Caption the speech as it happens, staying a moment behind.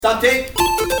Stop tape.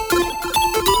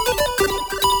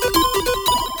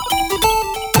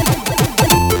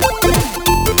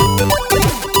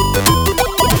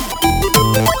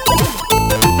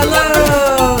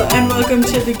 Hello, and welcome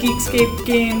to the Geekscape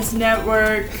Games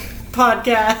Network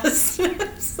podcast.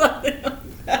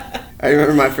 I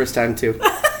remember my first time too.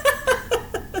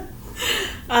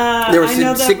 There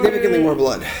was significantly more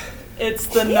blood. It's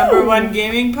the number one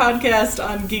gaming podcast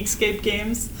on Geekscape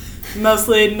Games.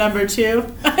 Mostly number two.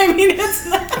 I mean, it's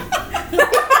not.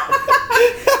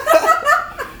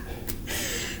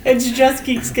 It's just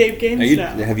Geekscape Games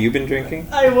now. Have you been drinking?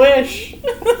 I wish.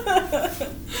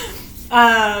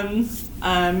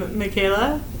 I'm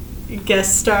Michaela,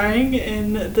 guest starring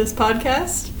in this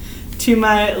podcast. To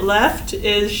my left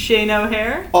is Shane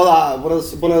O'Hare. Hola,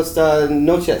 buenos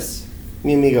noches,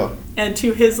 mi amigo. And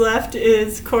to his left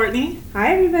is Courtney.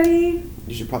 Hi, everybody.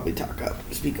 You should probably talk up.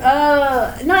 Speak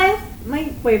up. No,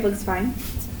 my wave looks fine.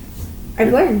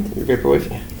 I've learned. Your vaporwave?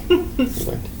 You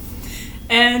learned.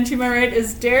 And to my right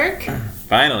is Derek.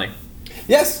 Finally.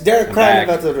 Yes, Derek I'm back.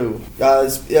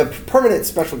 Cranevelt, permanent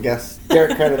special guest.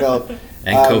 Derek Cranevelt.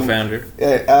 And co-founder.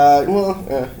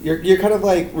 You're kind of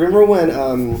like, remember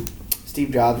when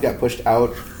Steve Jobs got pushed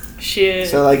out? Shit.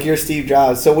 So like you're Steve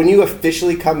Jobs. So when you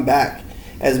officially come back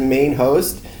as main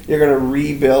host, you're gonna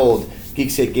rebuild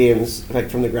Geekscape Games like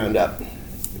from the ground up.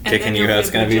 Kicking you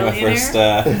out's gonna be my first.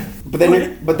 But then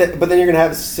you're gonna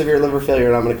have severe liver failure,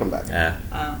 and I'm gonna come back.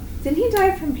 Yeah. Didn't he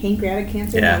die from pancreatic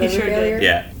cancer Yeah. and He liver sure did. failure?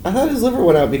 Yeah. I thought his liver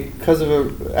went out because of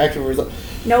an actual result.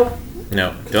 Nope.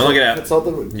 No, don't look it up. Consult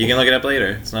the- You can look it up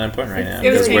later. It's not important right now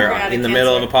It was because we're pancreatic in the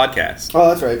middle of cancer. a podcast. Oh,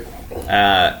 that's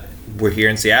right. We're here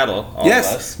in Seattle. All of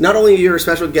Yes. us. Not only you're a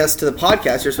special guest to the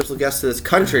podcast, you're a special guest to this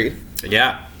country.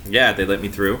 Yeah. They let me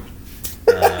through.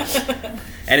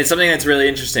 And it's something that's really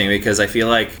interesting because I feel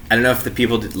like I don't know if the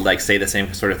people like say the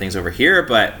same sort of things over here,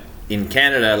 but in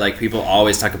Canada, like people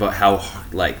always talk about how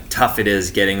like tough it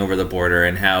is getting over the border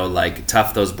and how like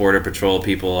tough those border patrol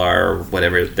people are, or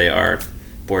whatever they are,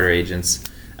 border agents.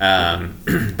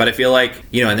 But I feel like,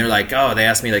 and they're like, oh, they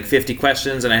asked me like 50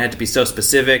 questions and I had to be so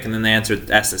specific, and then they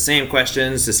asked the same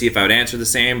questions to see if I would answer the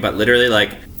same. But literally,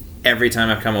 like every time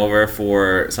I've come over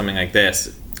for something like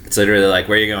this, it's literally like,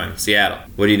 where are you going? Seattle.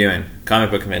 What are you doing? Comic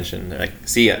book convention. They're like,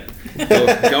 see ya.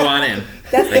 Go on in.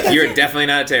 Like, you're definitely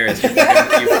not a terrorist. You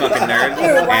fucking nerd.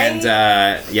 You're right. And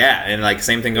and like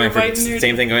same thing going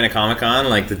to Comic-Con.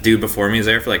 Like the dude before me is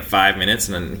there for like 5 minutes,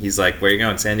 and then he's like, where are you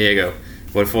going? San Diego.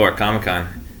 What for? Comic-Con.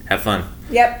 Have fun.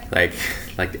 Yep.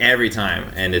 Like every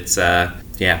time, and it's So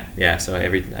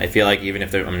I feel like even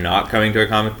if I'm not coming to a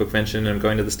comic book convention and I'm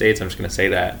going to the States, I'm just going to say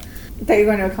that. That you're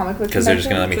going to a comic book Because they're just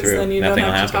going to let me Because through. then you Nothing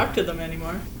don't will have to happen. talk to them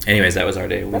anymore. Anyways, that was our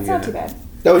day. That's not too bad.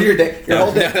 That was your day. Your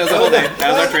whole day. That was the whole day.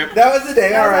 That was our trip. That was the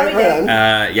day. All right, That was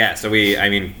right on. So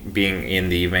being in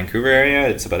the Vancouver area,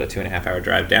 it's about a 2.5 hour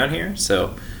drive down here.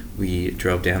 So we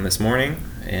drove down this morning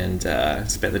and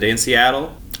spent the day in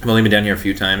Seattle. I've only been down here a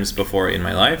few times before in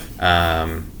my life.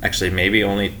 Actually, maybe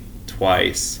only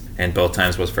twice, and both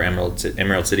times was for Emerald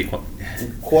City.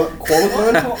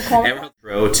 Qualcomm? Emerald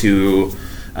Pro to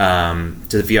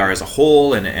the VR as a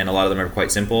whole, and a lot of them are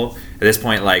quite simple. At this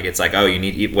point, like it's like, oh, you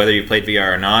need, whether you played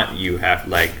VR or not, you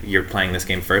have you're playing this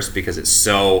game first because it's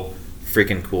so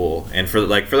freaking cool. And for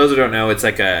those who don't know, it's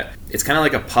kind of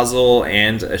like a puzzle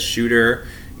and a shooter,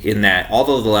 in that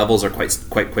although the levels are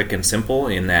quite quick and simple,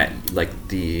 in that like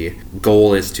the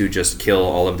goal is to just kill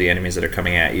all of the enemies that are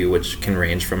coming at you, which can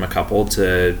range from a couple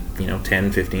to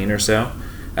 10, 15 or so,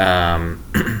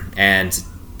 and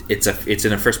it's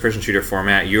in a first-person shooter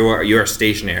format. You are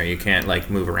stationary. You can't like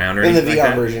move around or anything. In the VR like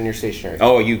that. version, you're stationary.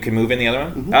 Oh, you can move in the other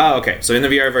one? Mm-hmm. Oh, okay. So in the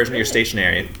VR version, you're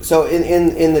stationary. So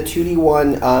in the 2D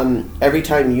one, every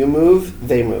time you move,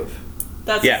 they move.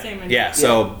 That's the same. Yeah.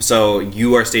 So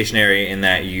you are stationary in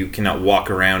that you cannot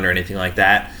walk around or anything like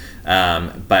that.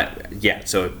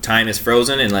 So time is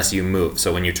frozen unless you move.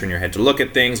 So when you turn your head to look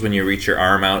at things, when you reach your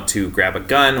arm out to grab a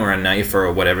gun or a knife or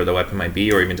whatever the weapon might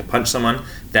be, or even to punch someone,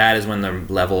 that is when the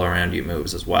level around you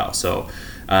moves as well. So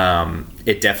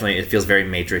it feels very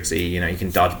Matrix-y. You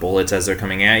can dodge bullets as they're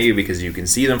coming at you because you can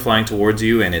see them flying towards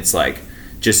you, and it's like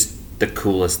just the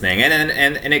coolest thing.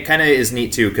 And it kind of is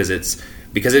neat too because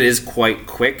it is quite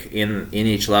quick in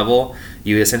each level.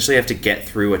 You essentially have to get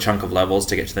through a chunk of levels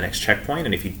to get to the next checkpoint,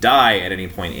 and if you die at any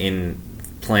point in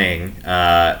playing,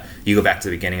 you go back to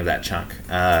the beginning of that chunk.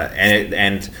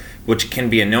 And which can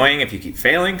be annoying if you keep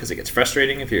failing because it gets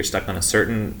frustrating if you're stuck on a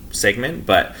certain segment,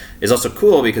 but it's also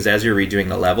cool because as you're redoing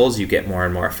the levels, you get more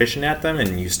and more efficient at them,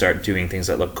 and you start doing things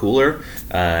that look cooler,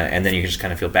 and then you just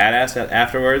kind of feel badass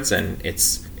afterwards, and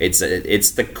it's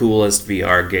the coolest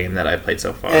VR game that I've played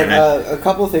so far. And a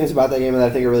couple of things about that game that I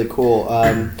think are really cool.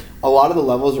 A lot of the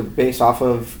levels are based off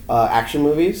of action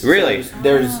movies. Really? So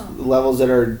there's levels that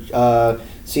are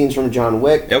scenes from John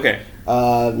Wick. Okay.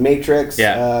 Matrix,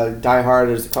 Die Hard.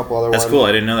 There's a couple other ones. That's cool.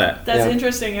 I didn't know that. That's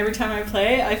interesting. Every time I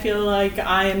play, I feel like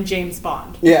I am James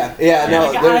Bond. Yeah.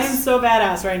 No, like, I am so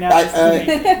badass right now.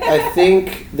 I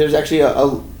think there's actually a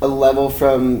level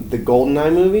from the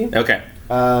GoldenEye movie. Okay.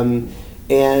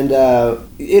 And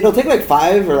it'll take like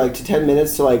 5 or like to 10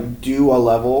 minutes to like do a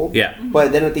level. Yeah.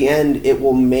 But then at the end, it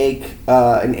will make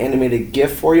an animated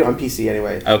GIF for you on PC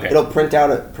anyway. Okay. It'll print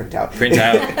out an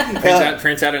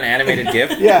animated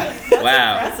GIF. Yeah.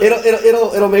 Wow.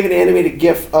 It'll make an animated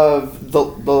GIF of the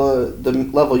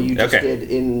level you just did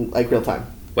in like real time.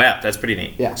 Wow, that's pretty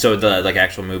neat. Yeah. So the like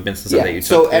actual movements and stuff that you took.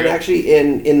 So and actually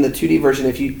in the 2D version,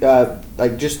 if you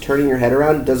like just turning your head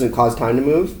around doesn't cause time to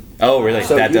move. Oh, really?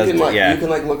 So that you does. can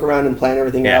like look around and plan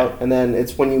everything out, and then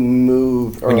it's when you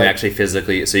move or when you like, actually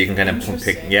physically, so you can kind of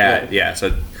pick. Yeah. So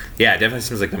it definitely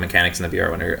seems like the mechanics in the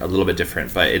VR one are a little bit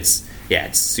different, but it's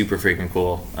super freaking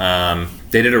cool.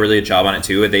 They did a really good job on it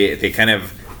too. They kind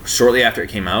of shortly after it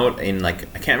came out in like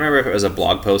I can't remember if it was a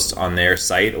blog post on their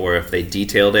site or if they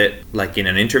detailed it like in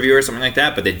an interview or something like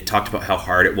that, but they talked about how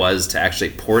hard it was to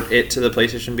actually port it to the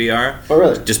PlayStation VR. Oh,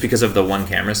 really? Just because of the one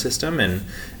camera system and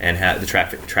how the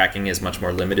tracking is much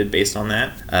more limited based on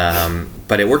that.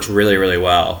 But it works really, really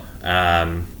well.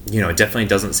 It definitely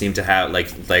doesn't seem to have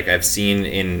like I've seen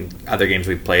in other games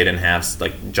we've played and have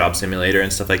like Job Simulator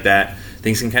and stuff like that.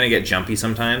 Things can kind of get jumpy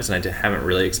sometimes, and I haven't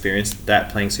really experienced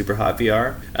that playing Super Hot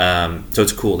VR. So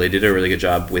it's cool. They did a really good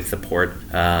job with the port,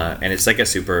 and it's like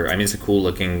it's a cool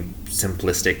looking,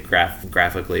 simplistic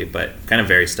graphically, but kind of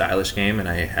very stylish game, and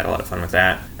I had a lot of fun with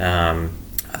that.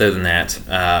 Other than that,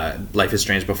 Life is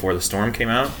Strange Before the Storm came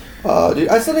out. Oh, dude,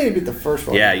 I still need to beat the first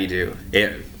one. Yeah, you do.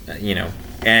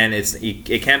 And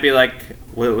it can't be like,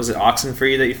 what was it,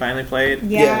 Oxenfree that you finally played?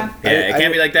 Yeah. It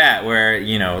can't be like that, where,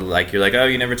 like, you're like, oh,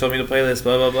 you never told me to play this,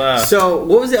 blah, blah, blah. So,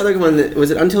 what was the other one?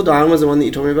 Was it Until Dawn was the one that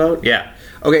you told me about? Yeah.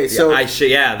 Okay, so...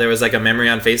 there was like a memory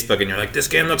on Facebook, and you're like, this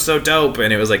game looks so dope,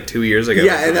 and it was like 2 years ago.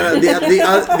 Yeah, and then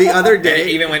the other day... And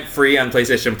it even went free on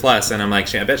PlayStation Plus, and I'm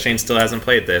like, I bet Shane still hasn't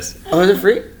played this. Oh, is it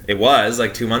free? It was,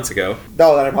 like 2 months ago.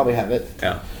 No, then I probably have it.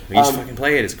 Oh. You should fucking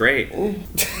play it, it's great.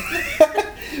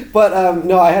 But,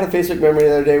 no, I had a Facebook memory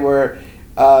the other day where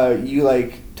you,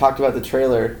 like, talked about the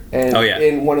trailer, and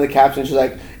in one of the captions, you're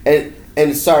like,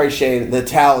 and sorry, Shane, the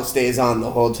towel stays on the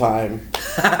whole time.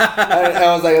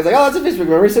 I was like, oh, that's a Facebook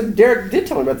memory. So Derek did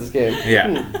tell me about this game.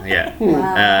 Yeah.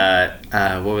 Wow.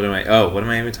 What am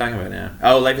I even talking about now?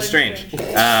 Oh, Life is Strange.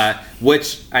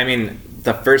 Which, I mean,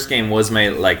 the first game was my,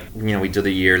 we do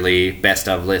the yearly best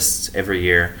of lists every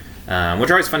year, which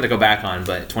are always fun to go back on,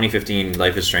 but 2015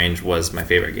 Life is Strange was my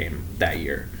favorite game that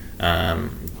year.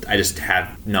 I just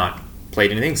have not played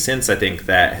anything since, I think,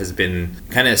 that has been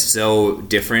kind of so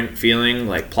different feeling,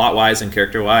 like plot-wise and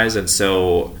character-wise, and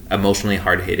so emotionally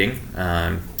hard-hitting.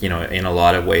 In a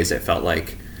lot of ways, it felt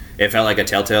like a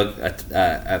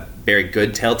a very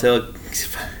good Telltale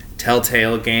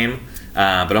game,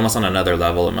 but almost on another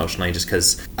level emotionally, just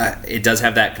because it does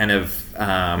have that kind of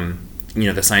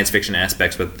the science fiction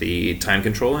aspects with the time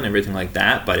control and everything like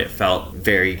that, but it felt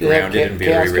very grounded and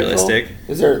very realistic.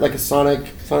 Control? Is there like a Sonic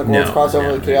Worlds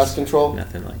crossover with Chaos Control?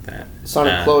 Nothing like that.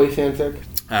 Sonic Chloe fanfic?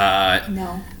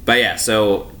 No. But yeah,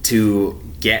 so to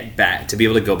be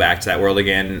able to go back to that world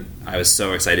again, I was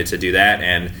so excited to do that,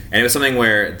 and it was something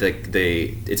where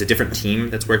it's a different team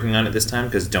that's working on it this time,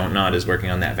 because Don't Nod is working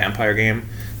on that vampire game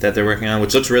that they're working on,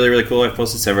 which looks really, really cool. I've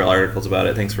posted several articles about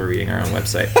it. Thanks for reading our own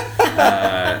website.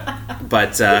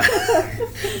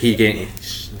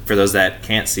 For those that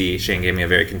can't see, Shane gave me a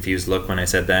very confused look when I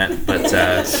said that, but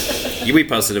we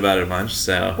posted about it a bunch.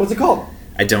 So what's it called?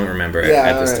 I don't remember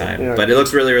at this time, but it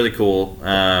looks really, really cool.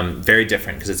 Very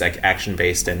different because it's like action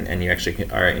based, and you actually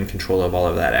are in control of all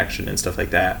of that action and stuff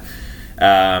like that.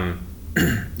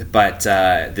 But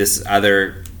this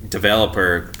other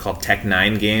developer called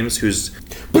Tech9 Games, who's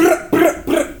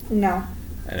No.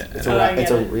 They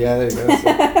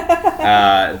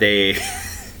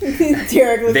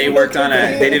worked on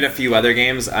they did a few other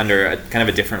games under kind of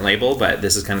a different label, but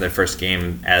this is kind of their first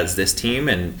game as this team,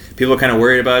 and people are kind of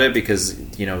worried about it because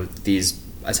these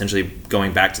essentially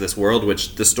going back to this world,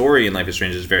 which the story in Life is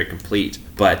Strange is very complete,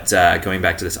 but going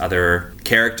back to this other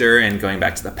character and going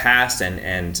back to the past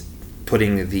and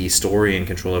putting the story in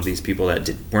control of these people that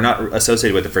were not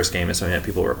associated with the first game is something that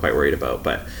people were quite worried about.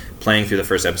 But playing through the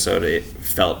first episode, it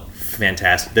felt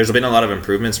fantastic. There's been a lot of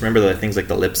improvements. Remember the things like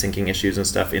the lip syncing issues and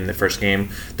stuff in the first game?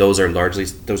 Those are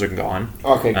gone.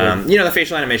 Okay, good. The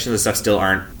facial animations and stuff still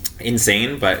aren't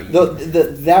insane, but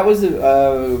that was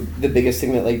the biggest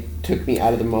thing that like took me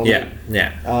out of the moment.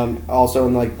 Yeah. Also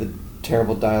in like the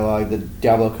terrible dialogue, the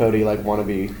Diablo Cody like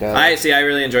wannabe dialogue. I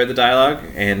really enjoyed the dialogue,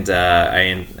 and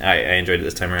I enjoyed it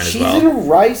this time around as well. She's in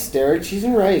Rice, Derek. She's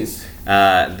in Rice.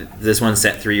 This one's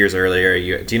set 3 years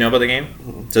earlier. Do you know about the game?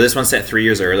 Mm-hmm. So this one's set 3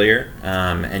 years earlier,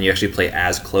 and you actually play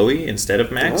as Chloe instead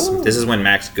of Max. Oh. This is when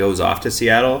Max goes off to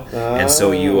Seattle, and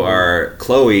so you are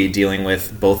Chloe dealing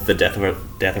with both the death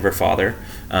of her father,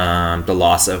 the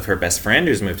loss of her best friend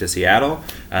who's moved to Seattle,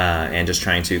 and just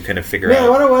trying to kind of figure out. I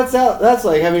wonder what that's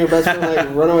like, having your best friend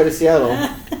like run away to Seattle.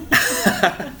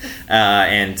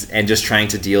 And just trying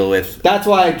to deal with. That's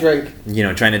why I drink.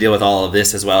 Trying to deal with all of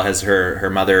this as well as her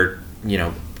mother.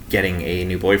 Getting a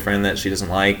new boyfriend that she doesn't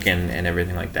like and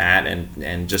everything like that,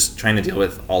 and just trying to deal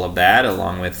with all of that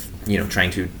along with trying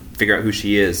to figure out who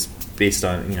she is based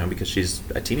on because she's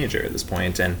a teenager at this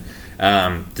point. And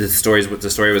the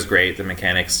story was great. The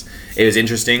mechanics, it was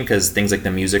interesting because things like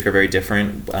the music are very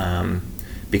different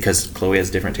because Chloe has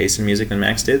different taste in music than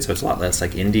Max did, so it's a lot less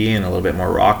like indie and a little bit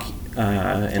more rock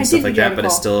and stuff like that. But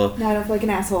it's still. No, I don't feel like an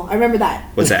asshole. I remember that.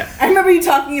 What's that? I remember you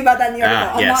talking about that in the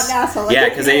article. Yes. I'm not an asshole. Yeah,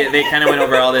 because they kind of went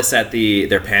over all this at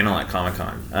their panel at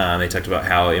Comic-Con. They talked about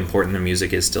how important the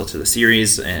music is still to the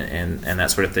series and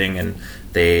that sort of thing. And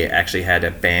they actually had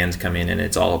a band come in, and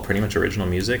it's all pretty much original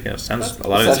music. It sounds a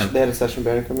lot of it. They had a session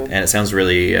band come in, and it sounds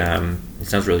really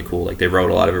cool. Like they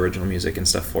wrote a lot of original music and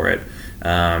stuff for it.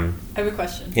 I have a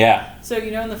question. Yeah. So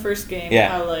in the first game,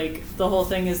 how like the whole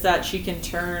thing is that she can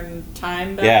turn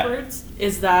time backwards. Yeah.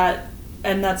 Is that,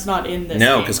 and that's not in this?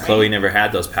 No, because Chloe never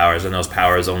had those powers, and those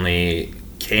powers only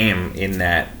came in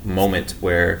that moment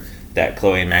where that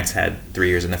Chloe and Max had 3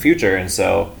 years in the future, and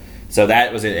so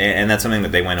that was it. And that's something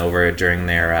that they went over during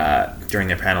their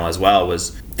panel as well.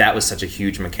 That was such a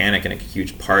huge mechanic and a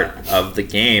huge part of the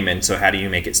game, and so how do you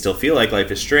make it still feel like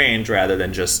Life is Strange rather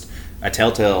than just a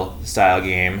Telltale style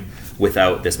game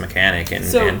without this mechanic?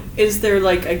 And is there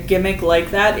like a gimmick like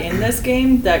that in this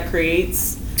game that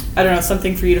creates, I don't know,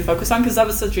 something for you to focus on? Because that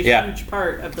was such a huge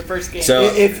part of the first game. So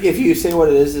if you say what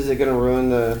it is it going to ruin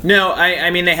the? No,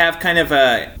 I mean they have kind of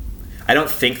a. I don't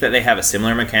think that they have a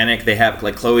similar mechanic. They have,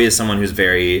 like, Chloe is someone who's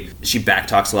she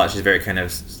backtalks a lot. She's very kind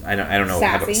of, I don't know,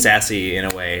 sassy in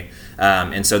a way.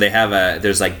 And so they have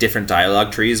there's like different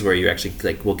dialogue trees where you actually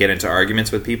like will get into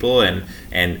arguments with people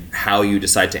and how you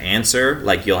decide to answer.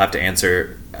 Like you'll have to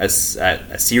answer a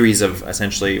series of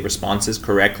essentially responses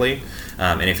correctly.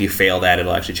 And if you fail that,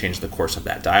 it'll actually change the course of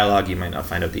that dialogue. You might not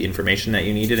find out the information that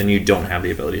you needed, and you don't have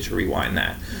the ability to rewind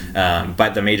that.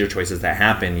 But the major choices that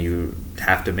happen, you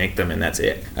have to make them, and that's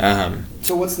it.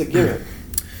 So what's the gimmick?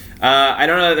 I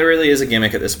don't know that there really is a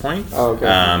gimmick at this point. Oh, okay.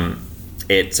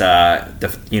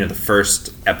 The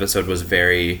first episode was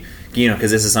very, because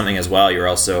this is something as well. You're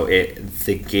also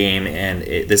the game, and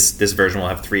this version will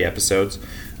have 3 episodes.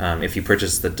 If you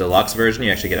purchase the deluxe version,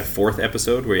 you actually get a 4th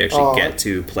episode where you actually get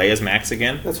to play as Max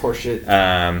again. That's horseshit.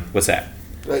 What's that?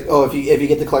 Like, if you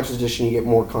get the collector's edition, you get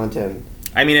more content.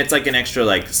 I mean, it's like an extra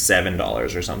like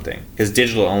 $7 or something because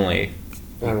digital only.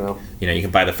 I don't know. You can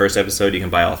buy the first episode. You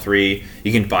can buy all 3.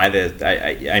 You can buy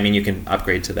I mean, you can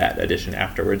upgrade to that edition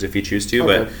afterwards if you choose to.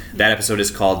 Okay. But that episode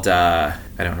is called I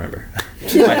don't remember.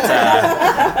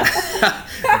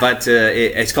 but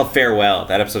it's called Farewell.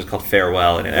 That episode is called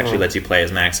Farewell, and it actually lets you play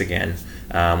as Max again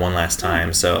one last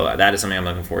time. So that is something I'm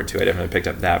looking forward to. I definitely picked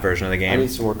up that version of the game. I need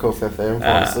some more Kofefe. I'm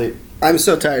falling asleep. I'm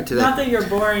so tired today. Not that you're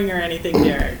boring or anything,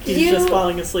 Derek. He's just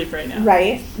falling asleep right now.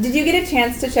 Right. Did you get a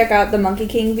chance to check out the Monkey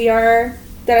King VR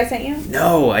that I sent you?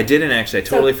 No, I didn't actually. I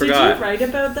totally forgot. Did you write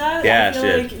about that? Yeah, I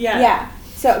did. Yeah.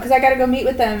 So, because I got to go meet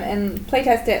with them and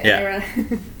playtest it. Yeah. And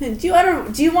they were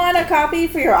like, do you want a copy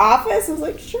for your office? I was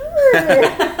like, sure.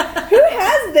 Who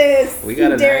has this? We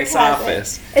got a nice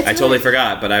office. I totally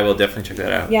forgot, but I will definitely check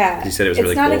that out. Yeah. You said it was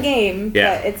really cool. It's not a game,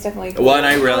 but it's definitely cool. Well, and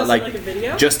I really like a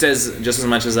video? just as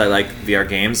much as I like VR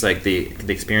games, like the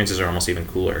experiences are almost even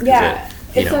cooler. Yeah.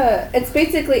 It's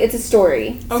basically a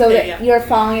story. Okay, so that you're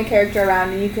following a character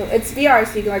around, and it's VR,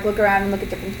 so you can like look around and look at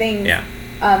different things. Yeah.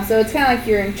 So it's kind of like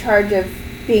you're in charge of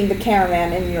being the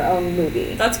cameraman in your own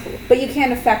movie. That's cool. But you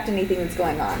can't affect anything that's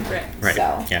going on. Right.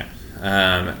 So. Yeah.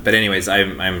 But anyways,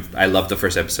 I loved the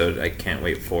first episode. I can't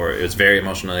wait for it. It was very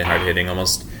emotionally hard hitting,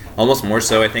 almost more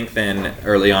so I think than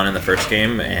early on in the first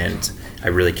game, and I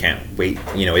really can't wait.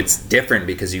 It's different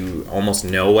because you almost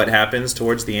know what happens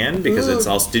towards the end because it's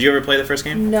also. Did you ever play the first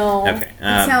game? No. Okay.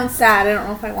 It sounds sad. I don't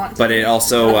know if I want to. But it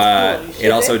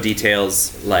also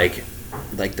details like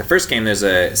the first game. There's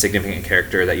a significant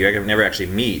character that you never actually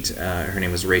meet. Her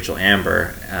name was Rachel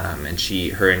Amber, and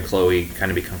her and Chloe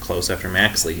kind of become close after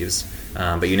Max leaves.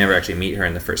 But you never actually meet her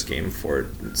in the first game for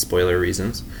spoiler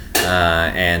reasons.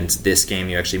 And this game,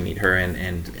 you actually meet her,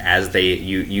 and as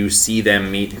you see them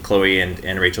meet, Chloe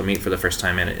and Rachel meet for the first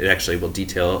time, and it actually will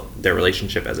detail their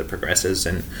relationship as it progresses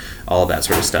and all of that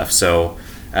sort of stuff. So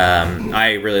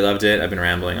I really loved it. I've been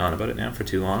rambling on about it now for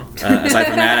too long. Aside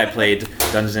from that, I played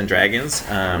Dungeons and Dragons.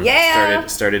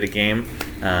 Started a game.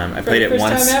 I played it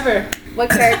once. First time ever. What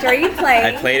character are you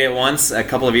playing? I played it once a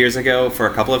couple of years ago for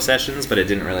a couple of sessions, but it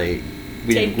didn't really.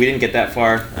 We didn't get that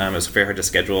far. It was very hard to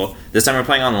schedule. This time we're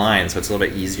playing online, so it's a little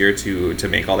bit easier to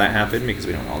make all that happen because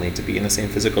we don't all need to be in the same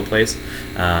physical place.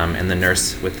 And the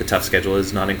nurse with the tough schedule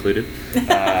is not included.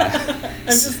 I'm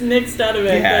just nixed out of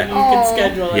it that you can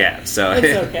schedule it. Yeah, so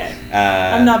it's okay.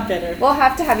 I'm not bitter. We'll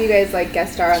have to have you guys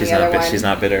guest star on the other one. She's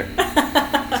not bitter.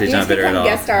 She's not bitter at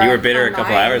all. You were bitter a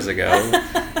couple hours ago.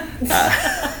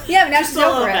 Yeah, but now she's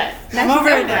over it. I'm over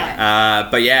it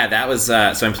now. But yeah, that was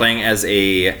so I'm playing as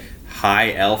a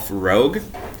high elf rogue.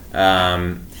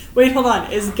 Wait, hold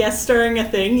on. Is guest starring a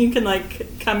thing? You can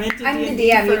come into I'm the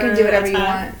DM. You can do whatever you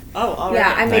want. Oh, all right.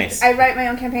 Yeah, I write my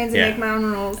own campaigns and make my own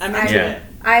rules. I'm into it.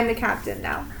 I'm the captain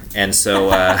now. And so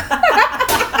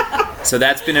so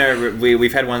that's been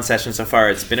we've had one session so far.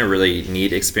 It's been a really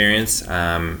neat experience.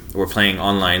 We're playing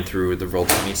online through the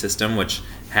Roll20 system, which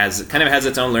has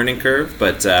its own learning curve,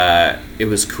 but it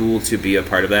was cool to be a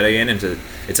part of that again, and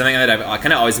it's something that I've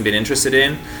kind of always been interested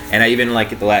in. And I even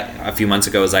a few months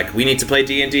ago was like, we need to play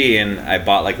D&D, and I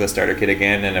bought the starter kit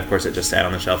again, and of course it just sat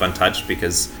on the shelf untouched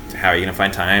because how are you gonna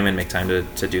find time and make time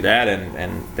to do that?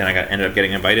 And then I ended up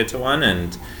getting invited to one,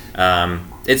 and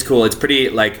it's cool. It's pretty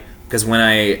because when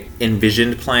I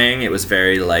envisioned playing, it was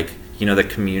very the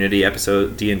community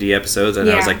episode D&D episodes, and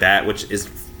I was like that, which is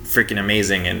freaking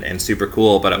amazing and super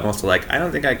cool, but I'm also I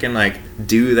don't think I can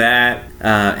do that,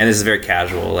 and this is very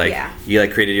casual. You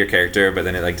created your character, but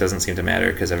then it doesn't seem to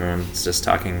matter because everyone's just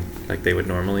talking like they would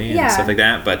normally and stuff like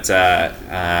that. But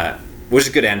which is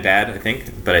good and bad, I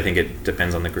think. But I think it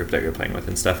depends on the group that you're playing with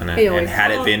and stuff. And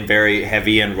had it been very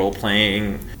heavy and role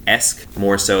playing esque,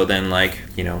 more so than Well,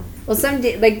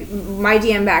 my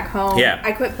DM back home,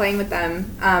 I quit playing with them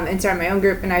and started my own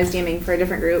group, and I was DMing for a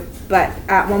different group. But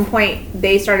at one point,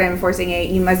 they started enforcing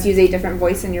you must use a different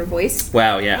voice in your voice.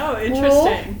 Wow, yeah. Oh,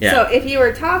 interesting. Yeah. So if you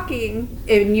were talking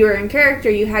and you were in character,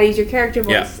 you had to use your character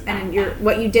voice, and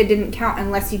what you did didn't count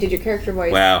unless you did your character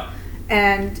voice. Wow.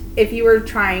 And if you were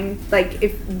trying,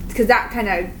 because that kind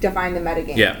of defined the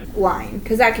metagame line,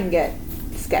 because that can get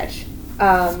sketch.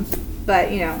 But,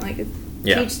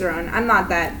 each their own. I'm not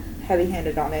that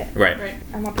heavy-handed on it. Right.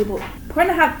 I want people. We're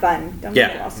gonna have fun. Don't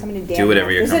get lost. So many damn do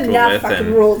whatever you're comfortable with. There's enough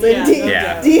fucking rules in D&D.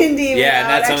 Yeah, and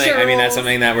that's something. I mean, that's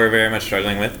something that we're very much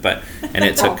struggling with. But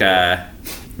it took.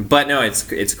 But no,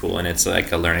 it's cool, and it's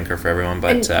a learning curve for everyone.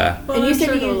 But and you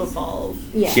said it'll evolve.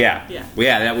 Yeah.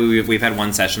 We've had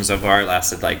one session so far. It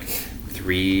lasted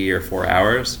 3 or 4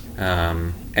 hours,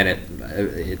 and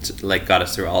it got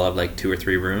us through all of 2 or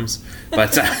 3 rooms.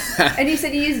 But and you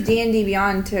said you used D&D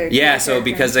Beyond to so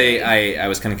because I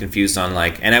was kind of confused on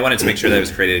and I wanted to make sure that it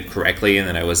was created correctly, and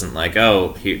then I wasn't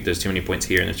there's too many points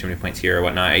here and there's too many points here or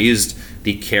whatnot. I used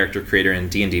the character creator in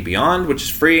D&D Beyond, which is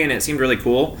free, and it seemed really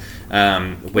cool.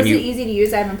 Was it easy to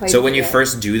use? I haven't played. So when you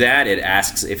first do that, it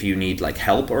asks if you need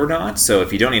help or not. So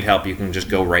if you don't need help, you can just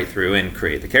go right through and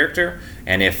create the character,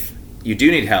 and if you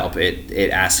do need help, it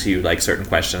asks you certain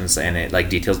questions, and it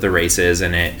details the races,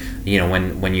 and it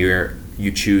when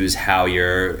you choose how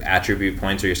your attribute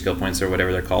points or your skill points or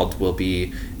whatever they're called will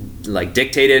be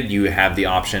dictated. You have the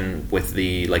option with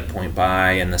the point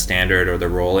buy and the standard or the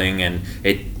rolling, and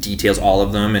it details all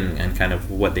of them and kind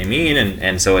of what they mean,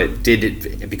 and so it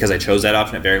did because I chose that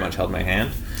option. It very much held my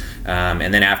hand.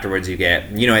 And then afterwards you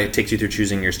get it takes you through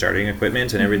choosing your starting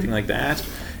equipment and everything like that.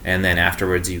 And then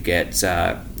afterwards you get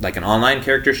an online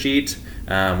character sheet,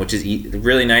 which is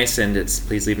really nice, and it's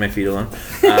please leave my feet alone.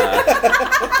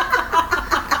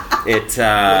 What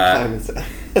time is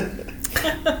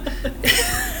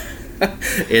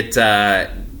it?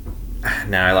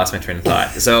 Now I lost my train of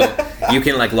thought. So you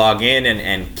can like log in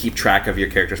and keep track of your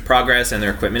character's progress and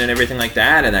their equipment and everything like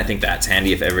that. And I think that's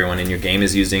handy if everyone in your game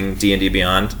is using D&D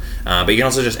Beyond. But you can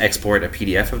also just export a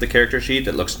PDF of the character sheet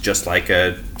that looks just like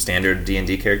a standard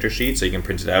D&D character sheet, so you can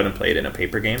print it out and play it in a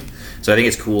paper game. So I think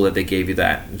it's cool that they give you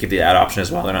that option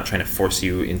as well. They're not trying to force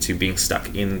you into being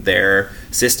stuck in their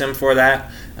system for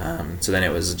that. So then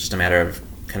it was just a matter of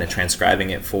kind of transcribing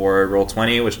it for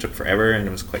Roll20, which took forever and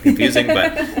it was quite confusing,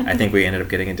 but I think we ended up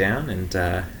getting it down, and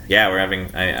we're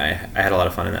having I had a lot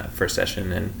of fun in that first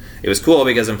session, and it was cool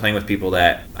because I'm playing with people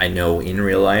that I know in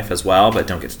real life as well, but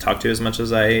don't get to talk to as much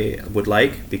as I would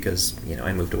like because, you know,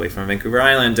 I moved away from Vancouver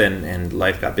Island and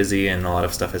life got busy and a lot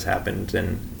of stuff has happened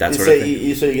and that sort of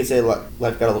thing. So you could say life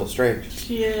got a little strange.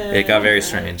 Yeah. It got very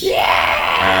strange.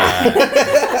 Yeah!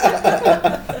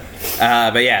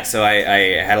 But yeah, so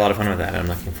I had a lot of fun with that. I'm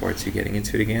looking forward to getting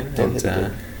into it again.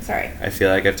 Sorry. I feel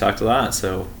like I've talked a lot.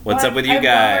 So what's up with you guys?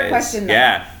 I have one more question, though.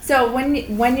 Yeah. So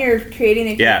when you're creating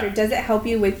a character, does it help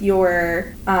you with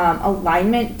your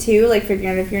alignment too, like figuring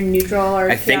out if you're neutral or?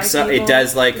 I think so. It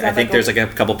does. Like I think there's like a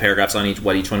couple paragraphs on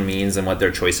what each one means and what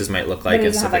their choices might look like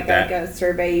and stuff like that. Like a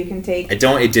survey you can take. It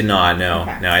did not. No.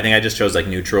 Okay. No. I think I just chose like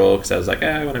neutral because I was like,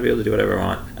 I want to be able to do whatever I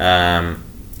want.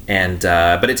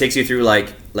 But it takes you through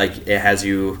like it has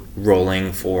you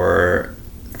rolling for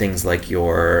things like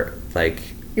your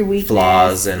weakness,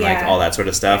 flaws and like all that sort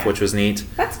of stuff, which was neat.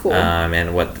 That's cool.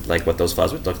 And what those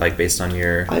flaws would look like based on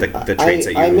your the traits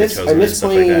that you had chosen and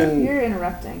stuff like that. You're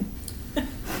interrupting.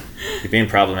 You're being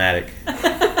problematic.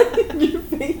 Your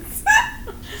face.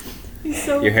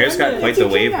 So your hair's got quite the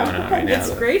wave going on right now.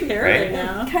 It's great hair right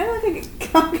now. Kind of like a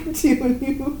cockatoo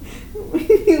when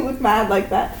you look mad like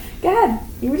that. God,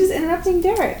 you were just interrupting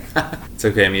Derek. It's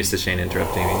okay. I'm used to Shane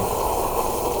interrupting me.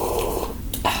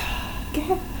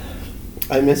 God.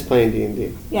 I miss playing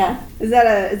D&D. Yeah. Is that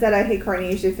a hey Courtney,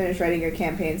 you should finish writing your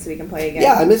campaign so we can play again?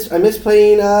 Yeah, I miss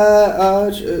playing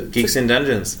Geeks in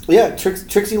Dungeons. Yeah,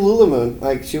 Trixie Lulamoon.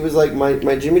 Like she was like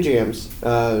my Jimmy Jams.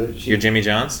 Your Jimmy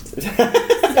Johns?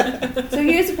 So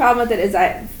here's the problem with it is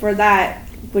for that,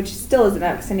 which still isn't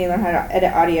up because I need to learn how to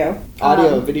edit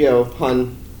audio. Video,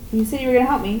 hun. You said you were gonna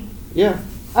help me. Yeah.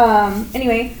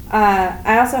 Anyway,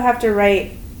 I also have to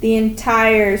write the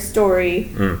entire story.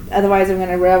 Otherwise, I'm going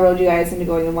to railroad you guys into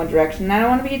going in one direction. And I don't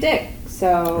want to be a dick.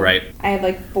 So I have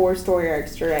like 4 story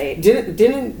arcs to write.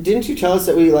 Didn't you tell us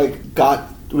that we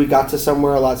got to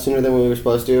somewhere a lot sooner than we were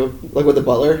supposed to? Like with the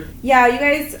butler? Yeah, you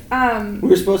guys. We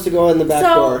were supposed to go in the back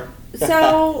door.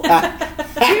 So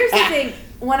here's the thing.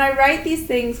 When I write these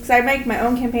things, because I make my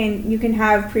own campaign, you can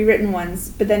have pre-written ones,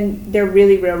 but then they're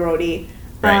really railroady.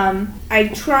 Right. I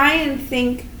try and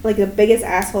think like the biggest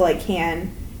asshole I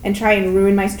can and try and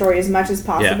ruin my story as much as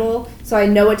possible so I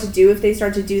know what to do if they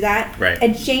start to do that. Right.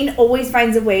 And Shane always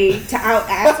finds a way to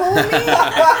out-asshole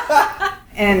me.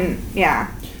 And,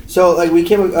 yeah. So, like, we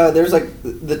came, there's, like,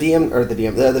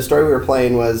 the story we were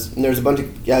playing was there's a bunch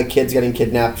of kids getting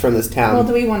kidnapped from this town. Well,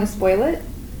 do we want to spoil it?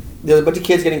 There's a bunch of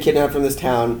kids getting kidnapped from this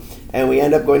town, and we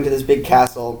end up going to this big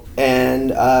castle,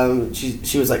 and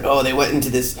she was like, oh, they went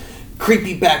into this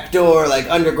creepy back door, like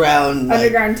underground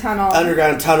tunnel,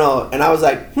 and I was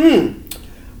like,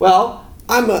 well,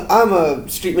 I'm a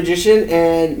street magician,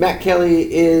 and Matt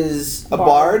Kelly is a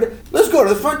bard. Let's go to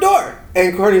the front door.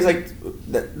 And Courtney's like,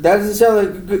 that doesn't sound like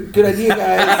a good idea,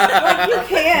 guys. Like,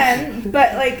 you can,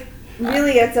 but like,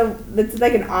 really, it's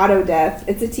like an auto death.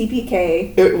 It's a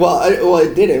TPK.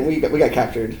 It didn't. We got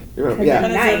captured. Yeah.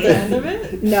 Nice. The end of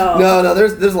it? No.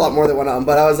 There's a lot more that went on.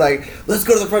 But I was like, let's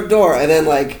go to the front door. And then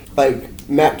like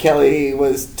Matt Kelly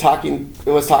was talking to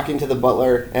the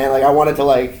butler, and like I wanted to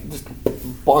like just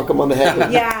bonk him on the head.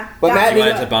 Yeah. But Matt, you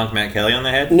wanted to bonk Matt Kelly on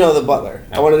the head? No, the butler.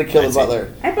 I wanted to kill the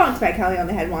butler. I bonked Matt Kelly on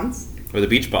the head once. With a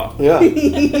beach ball. Yeah.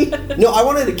 No, I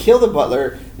wanted to kill the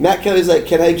butler. Matt Kelly's like,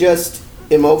 can I just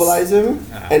immobilize him?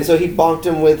 And so he bonked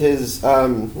him with his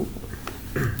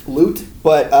loot.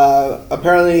 But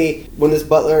apparently, when this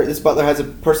butler has a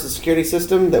personal security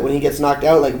system that when he gets knocked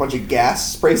out, like a bunch of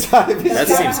gas sprays out of his. That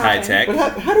seems high tech. But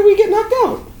how do we get knocked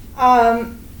out?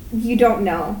 You don't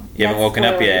know. You haven't woken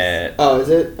up yet. Oh, is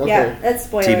it? Okay. Yeah, that's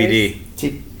spoilers. TBD.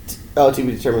 To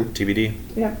be determined. TBD.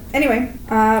 Yeah. Anyway,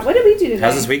 what did we do today?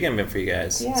 How's this weekend been for you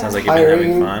guys? Yeah. Sounds like you've been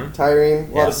having fun.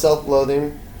 Tiring. A lot of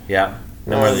self-loathing. Yeah.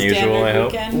 No more than usual, I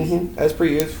hope. Mm-hmm. As per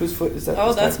usual. Whose foot is that?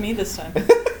 Oh, that's me this time.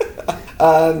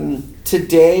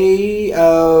 Today,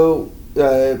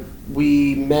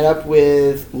 we met up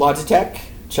with Logitech.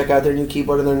 Check out their new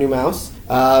keyboard and their new mouse.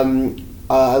 I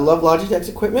love Logitech's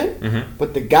equipment,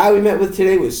 but the guy we met with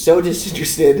today was so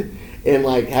disinterested in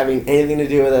like having anything to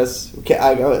do with us.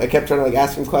 I kept trying to like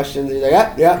ask him questions. He's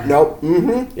like, nope,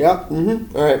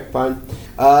 all right, fine.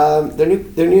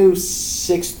 Their new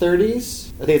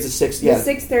 630s. I think it's a 6. Yeah. The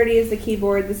 630 is the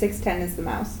keyboard. The 610 is the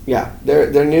mouse. Yeah,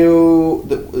 their new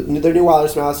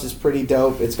wireless mouse is pretty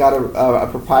dope. It's got a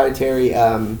proprietary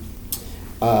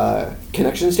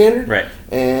connection standard, right?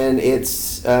 And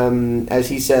it's as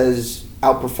he says,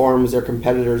 outperforms their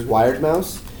competitors' wired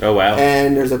mouse. Oh wow!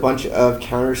 And there's a bunch of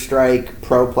Counter-Strike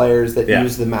pro players that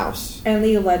use the mouse. And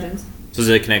League of Legends. So does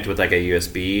it connect with like a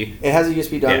USB? It has a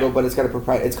USB dongle, but it's got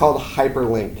it's called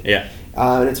Hyperlink. Yeah.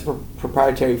 And it's a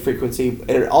proprietary frequency.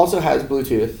 And it also has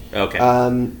Bluetooth. Okay.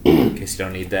 In case you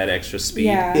don't need that extra speed.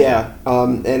 Yeah. Yeah.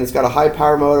 And it's got a high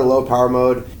power mode, a low power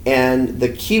mode, and the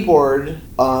keyboard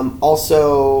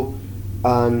also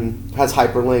has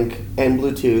Hyperlink and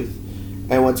Bluetooth.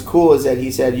 And what's cool is that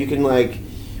he said you can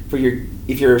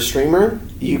if you're a streamer,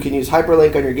 you can use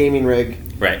Hyperlink on your gaming rig,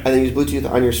 right? And then use Bluetooth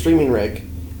on your streaming rig.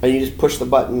 And you just push the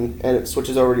button, and it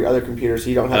switches over to your other computer, so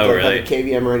you don't have to have a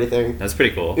KVM or anything. That's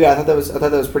pretty cool. Yeah, I thought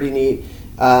that was pretty neat.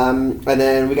 And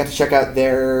then we got to check out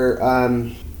their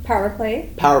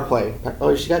PowerPlay. PowerPlay.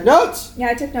 Oh, she got notes. Yeah,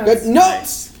 I took notes. Got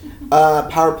notes.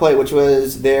 PowerPlay, which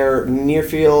was their not near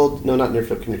field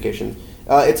communication.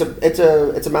 It's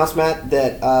a mouse mat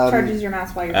that charges your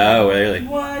mouse while you're playing. Oh, really?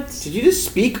 What? Did you just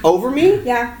speak over me?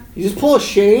 Yeah. You just pull a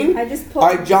Shane? I just pulled.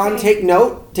 All right, John, take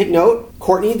note. Take note.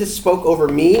 Courtney just spoke over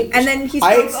me. And then he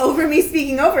spoke over me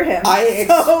speaking over him.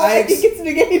 I think it's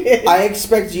negated. I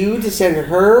expect you to send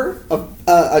her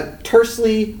a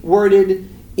tersely worded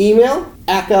email,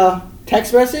 aka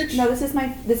text message. No, this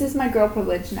is my girl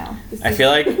privilege now. I feel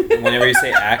like whenever you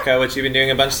say aka, what you've been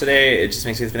doing a bunch today, it just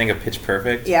makes me think of Pitch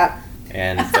Perfect. Yeah.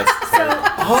 And that's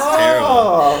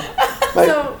terrible.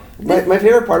 My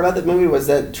favorite part about that movie was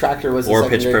that Tractor was or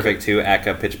Pitch Perfect 2,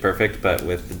 aka Pitch Perfect, but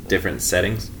with different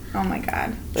settings. Oh my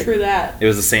god. True that. It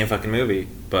was the same fucking movie,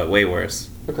 but way worse.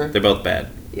 Okay. They're both bad.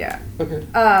 Yeah. Okay.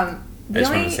 I just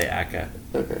wanted to say aka.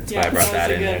 Okay. That's why I brought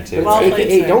that in there too. Well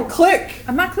hey, don't click.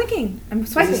 I'm not clicking. I'm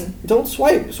swiping. Don't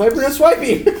swipe. Swipe or not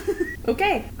swiping.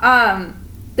 Okay.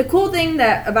 The cool thing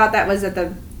about that was that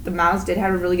the mouse did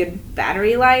have a really good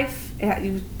battery life.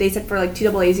 They said for like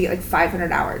TAAs you get like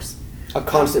 500 hours. Of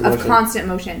constant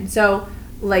motion. So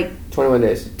like 21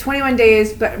 days. 21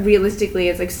 days, but realistically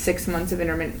it's like 6 months of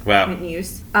intermittent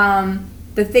use.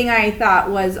 The thing I thought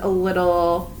was a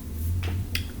little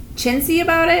chintzy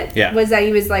about it was that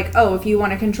he was like, oh, if you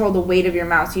want to control the weight of your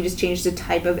mouse, you just change the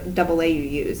type of AA you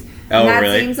use. Oh, and that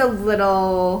really? seems a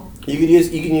little... You can use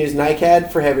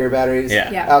NiCad for heavier batteries,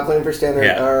 Alkaline for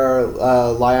standard, or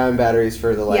Li-ion batteries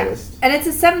for the lightest. And it's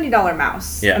a $70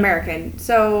 mouse, American.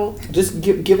 So just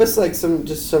give us like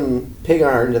some pig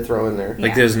iron to throw in there.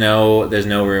 Like there's no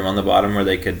room on the bottom where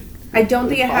they could. I don't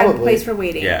think it had a place for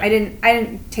weighting. Yeah. I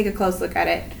didn't take a close look at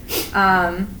it.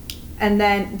 And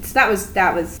then so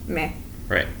that was meh.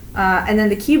 Right. And then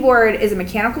the keyboard is a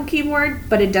mechanical keyboard,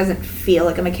 but it doesn't feel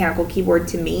like a mechanical keyboard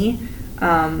to me.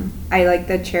 I like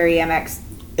the Cherry MX.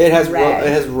 It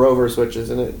has rover switches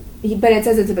in it. But it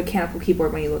says it's a mechanical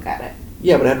keyboard when you look at it.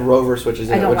 Yeah, but it had rover switches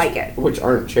in it. I don't like it. Which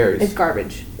aren't cherries. It's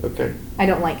garbage. Okay. I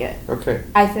don't like it. Okay.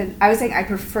 I was saying I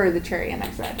prefer the Cherry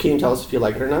MX Red. Can you tell us if you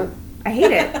like it or not? I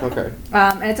hate it. Okay.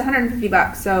 And it's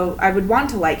 $150, so I would want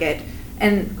to like it.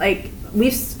 And like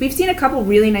we've seen a couple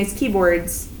really nice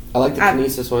keyboards. I like the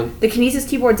Kinesis one. The Kinesis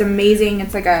keyboard's amazing.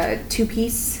 It's like a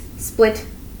 2-piece split.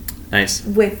 Nice.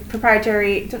 With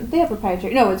proprietary... They have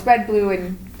proprietary... No, it's red, blue,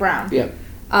 and brown. Yeah.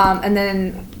 And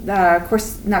then, not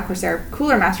Corsair,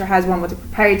 Cooler Master has one with a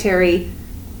proprietary...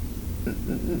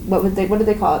 What did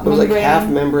they call it? It was like half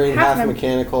membrane, half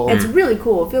mechanical. It's really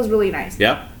cool. It feels really nice.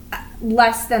 Yeah.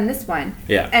 Less than this one.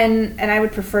 Yeah. And I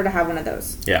would prefer to have one of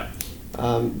those. Yeah.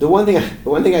 The one thing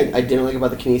I didn't like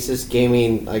about the Kinesis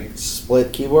gaming like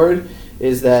split keyboard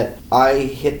is that I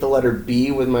hit the letter B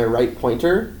with my right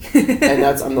pointer, and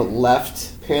that's on the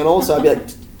left panel. So I'd be like,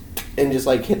 and just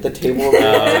like hit the table.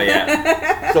 Oh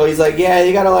yeah. So he's like, yeah,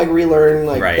 you gotta like relearn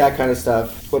that kind of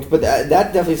stuff. But that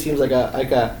definitely seems like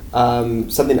a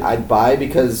something I'd buy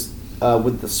because.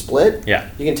 With the split,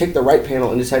 you can take the right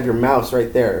panel and just have your mouse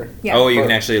right there. Yeah. Oh, you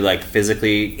can actually like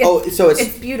physically. So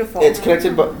it's beautiful. It's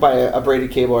connected by a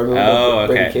braided cable. I remember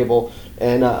braided cable,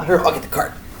 and here I'll get the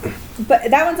card.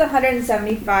 But that one's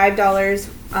 $175.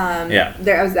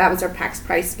 That was our PAX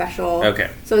price special. Okay.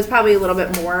 So it's probably a little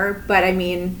bit more, but I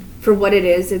mean, for what it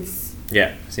is, it's.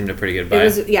 Yeah, seemed a pretty good buy.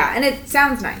 And it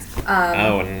sounds nice.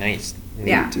 Nice.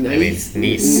 Yeah. Nice.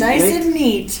 Nice and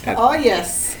neat. Oh,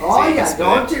 yes. Oh, yeah.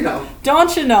 Don't you know?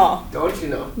 Don't you know? Don't you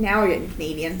know? Now we're getting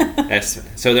Canadian.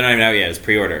 So they're not even out yet. It's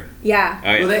pre-order. Yeah.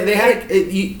 Oh, yeah. Well, they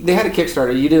had a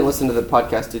Kickstarter. You didn't listen to the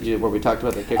podcast, did you? Where we talked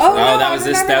about the Kickstarter? Oh, no, that was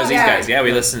these guys. Yeah,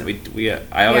 we listened.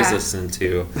 I always listen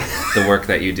to the work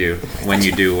that you do when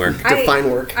you do work.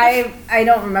 Define work. I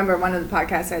don't remember one of the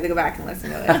podcasts. So I had to go back and listen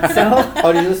to it. So.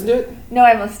 Oh, did you listen to it? No, I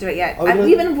haven't listened to it yet.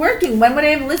 We've been working. When would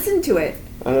I have listened to it?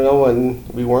 I don't know, when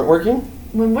we weren't working.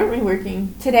 When weren't we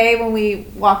working? Today, when we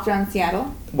walked around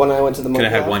Seattle. When I went to the Could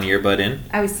have had one earbud in.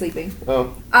 I was sleeping.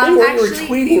 Oh. Anyway, you were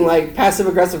tweeting like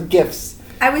passive-aggressive gifs.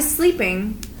 I was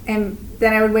sleeping, and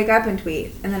then I would wake up and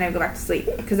tweet, and then I'd go back to sleep,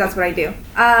 because that's what I do.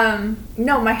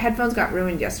 No, my headphones got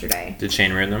ruined yesterday. Did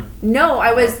Shane ruin them? No,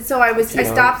 I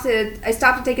stopped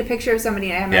to take a picture of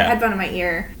somebody, and I had my headphone in my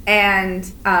ear, and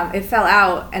it fell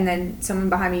out, and then someone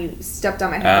behind me stepped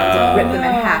on my headphones and ripped them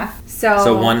in half.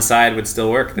 So one side would still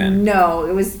work then? No,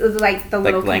 it was like the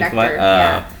little connector.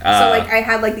 So like I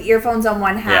had like the earphones on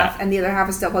one half, and the other half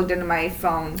was still plugged into my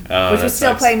phone, which was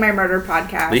still playing my murder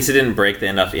podcast. At least it didn't break the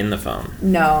end up in the phone.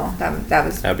 No,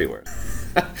 that'd be worse.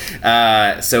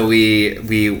 So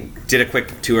we did a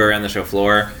quick tour around the show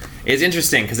floor. It's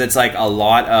interesting because it's like a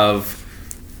lot of,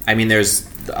 I mean, there's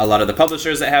a lot of the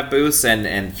publishers that have booths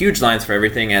and huge lines for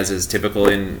everything, as is typical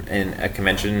in a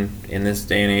convention in this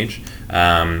day and age.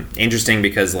 Interesting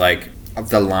because like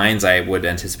the lines I would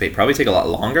anticipate probably take a lot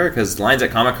longer, because lines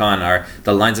at Comic-Con are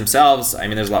the lines themselves. I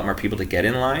mean, there's a lot more people to get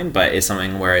in line, but it's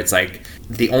something where it's like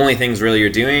the only things really you're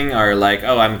doing are like,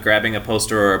 oh, I'm grabbing a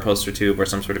poster or a poster tube or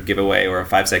some sort of giveaway or a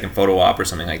 5-second photo op or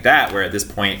something like that, where at this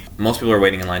point most people are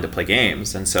waiting in line to play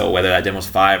games. And so whether that demo's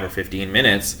 5 or 15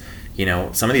 minutes, you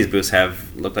know, some of these booths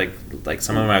have looked like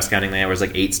some of them I was counting, there was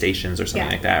like 8 stations or something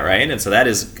like that, right? And so that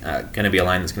is going to be a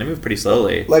line that's going to move pretty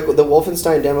slowly. Like the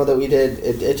Wolfenstein demo that we did,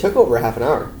 it took over half an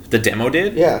hour. The demo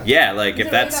did? Yeah. Like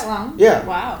if that's really that long? Yeah.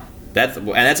 Wow. That's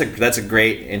a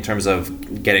great in terms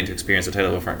of getting to experience the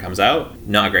title before it comes out.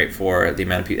 Not great for the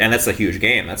amount of people, and that's a huge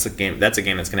game. That's a game that's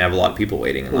going to have a lot of people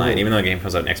waiting in line, even though the game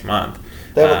comes out next month.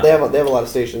 They have a lot of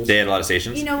stations. They had a lot of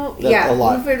stations. You know, a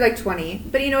lot. We for like 20.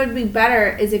 But you know, it'd be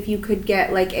better is if you could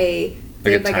get like a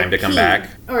time to come back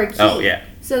or a key. Oh yeah.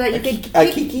 So that you could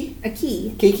a kiki. A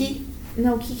key. Kiki.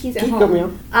 No, Kiki's at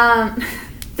home.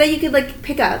 That you could like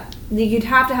pick up. You'd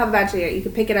have to have a badge there. You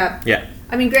could pick it up. Yeah.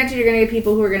 I mean, granted, you're going to get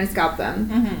people who are going to scalp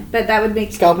them, but that would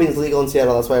make scalping is legal in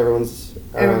Seattle. That's why everyone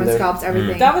scalps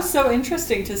everything. That was so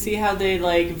interesting to see how they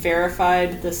like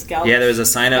verified the scalp. Yeah, there was a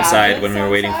sign outside when we were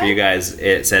waiting for you guys.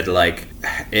 It said like,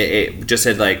 it just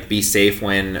said like, be safe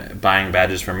when buying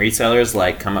badges from resellers.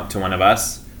 Like, come up to one of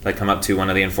us. Like, come up to one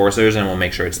of the enforcers, and we'll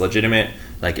make sure it's legitimate.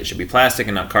 Like, it should be plastic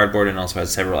and not cardboard, and also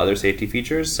has several other safety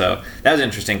features. So that was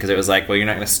interesting because it was like, well, you're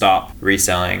not going to stop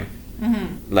reselling.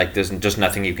 Mm-hmm. Like, there's just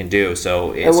nothing you can do.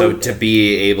 So to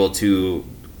be able to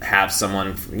have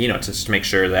someone, you know, to just make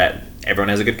sure that everyone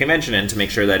has a good convention, and to make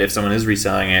sure that if someone is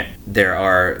reselling it, there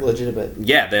are legitimate.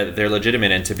 Yeah, they're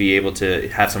legitimate, and to be able to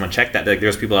have someone check that. Like,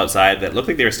 there's people outside that looked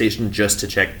like they were stationed just to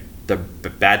check the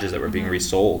badges that were being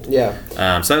resold. Yeah. So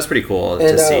that was pretty cool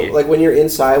to see. Like when you're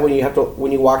inside, when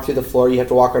you walk through the floor, you have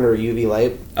to walk under a UV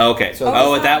light. Okay. So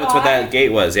that's what that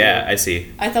gate was. Yeah, I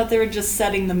see. I thought they were just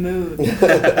setting the mood.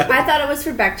 I thought it was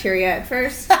for bacteria at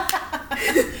first.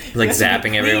 Like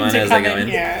zapping everyone as they go in.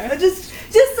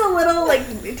 Just a little,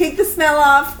 like, take the smell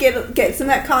off, get some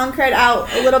of that con crud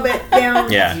out a little bit down.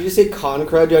 Yeah. Did you say con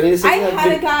crud? Do I need to send you that video? I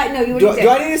had a guy. No, you already did. Do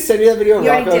I need to send you that video of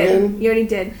Rocco again? You already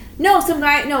did. No,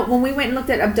 when we went and looked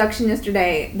at Abduction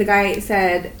yesterday, the guy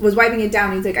was wiping it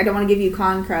down. He's like, I don't want to give you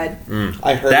con crud.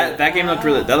 I heard that game looked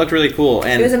really cool.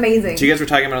 And it was amazing. So you guys were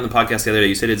talking about it on the podcast the other day.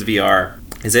 You said it's VR.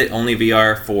 Is it only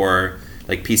VR for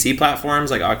like PC platforms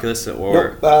like Oculus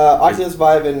or Oculus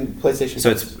Vive and PlayStation? So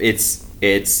it's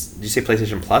did you say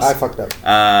PlayStation Plus? I fucked up.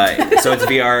 So it's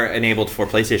VR enabled for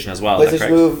PlayStation as well.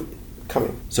 PlayStation Move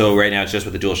coming. So right now it's just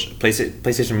with the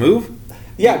PlayStation Move.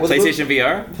 Yeah, with PlayStation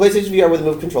VR. PlayStation VR with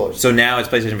Move controllers. So now it's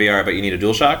PlayStation VR, but you need a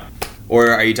DualShock. Or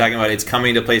are you talking about it's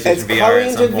coming to PlayStation it's VR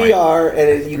at some point? It's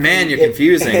coming to VR, and you're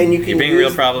confusing. And you're being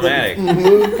real problematic.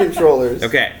 Move controllers.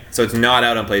 Okay, so it's not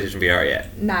out on PlayStation VR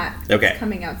yet. Not. Okay. It's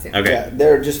coming out soon. Okay. Yeah,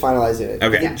 they're just finalizing it.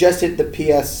 Okay. They just hit the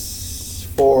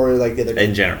PS4 like the other day.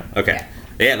 In general. Okay.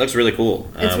 Yeah, it looks really cool.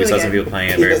 We saw some people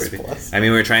playing it very quickly. I mean,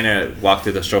 we were trying to walk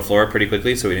through the show floor pretty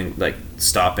quickly, so we didn't like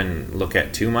stop and look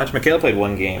at too much. Michaela played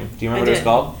one game. Do you remember what it was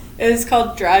called? It was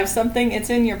called Drive Something. It's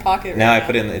in your pocket right now. I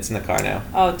put it's in the car now.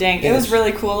 Oh, dang. It was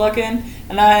really cool looking,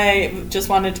 and I just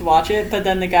wanted to watch it, but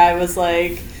then the guy was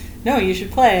like, no, you should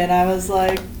play, and I was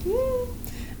like,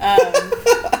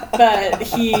 But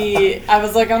I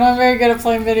was like, I'm not very good at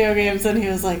playing video games, and he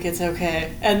was like, it's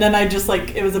okay. And then I just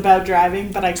it was about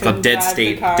driving, but I couldn't drive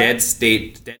the car. Dead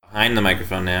State behind the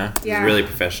microphone now. Yeah. He's really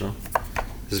professional.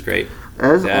 This is great.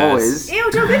 As always.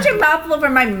 Ew, don't get your mouth all over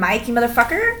my mic, you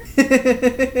motherfucker.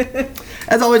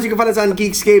 As always, you can find us on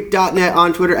Geekscape.net,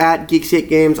 on Twitter at Geekscape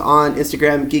Games, on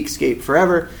Instagram, Geekscape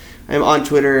Forever. I'm on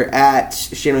Twitter at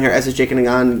Shane O'Hare,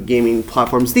 SSJ, on gaming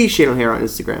platforms, the Shane O'Hare on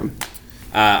Instagram.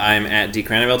 I'm at D.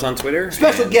 Cranevelt on Twitter.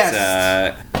 Special guest.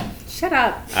 Shut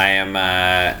up. I am,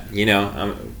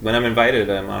 when I'm invited,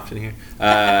 I'm often here.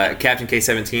 Captain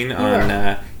K17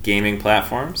 on gaming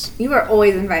platforms. You are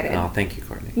always invited. Oh, thank you,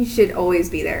 Courtney. You should always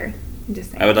be there. I'm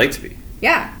just saying. I would like to be.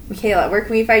 Yeah. Michaela, where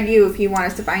can we find you if you want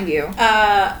us to find you?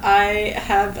 I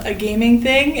have a gaming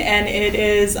thing, and it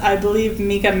is, I believe,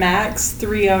 Mika Max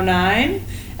 309.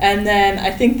 And then I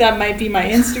think that might be my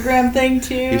Instagram thing,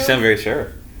 too. You sound very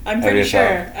sure. I'm pretty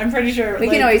sure. We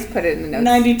can always put it in the notes.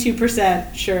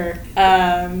 92% sure.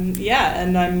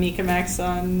 And I'm Mika Max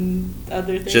on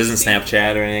other things. She doesn't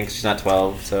Snapchat or anything because she's not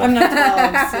 12. So I'm not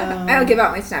 12, so... I don't give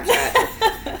out my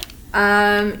Snapchat.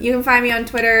 You can find me on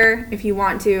Twitter if you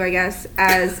want to, I guess,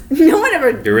 as... No one ever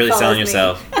You're really selling me.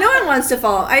 yourself. No one wants to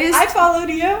follow. I followed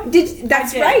you.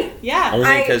 That's right. Yeah.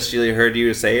 Only because she heard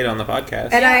you say it on the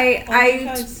podcast. And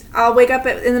I'll wake up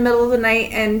in the middle of the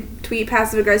night and tweet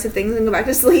passive-aggressive things and go back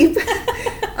to sleep.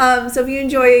 So if you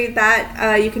enjoy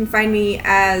that, you can find me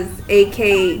as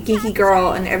AK Geeky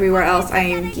Girl, and everywhere else I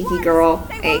am Geeky Girl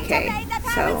AK.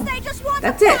 So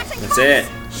that's it. That's it.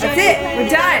 We're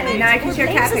done. Now I can share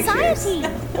cat pictures.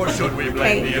 Or should we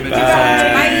blame the images?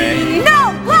 Bye.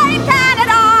 No, blame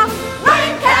Canada!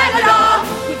 Blame Canada!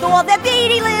 With all their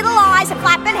beady little eyes and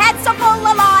flapping heads so full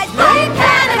of lies. Blame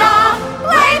Canada!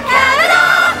 Blame Canada!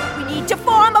 We need to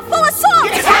form a full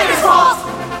assault. It's Canada's fault!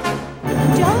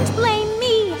 Don't blame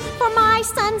me for my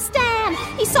son Stan.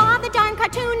 He saw the darn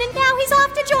cartoon and now he's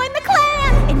off to join the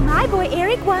clan. And my boy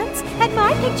Eric once had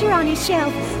my picture on his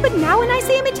shelf, but now when I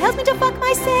see him it tells me to fuck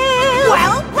myself.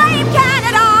 Well, blame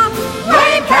Canada!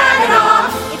 Blame Canada!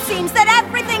 It seems that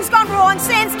everything's gone wrong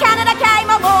since Canada came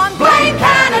along. Blame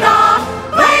Canada!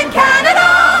 Blame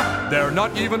Canada! They're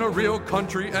not even a real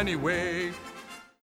country anyway.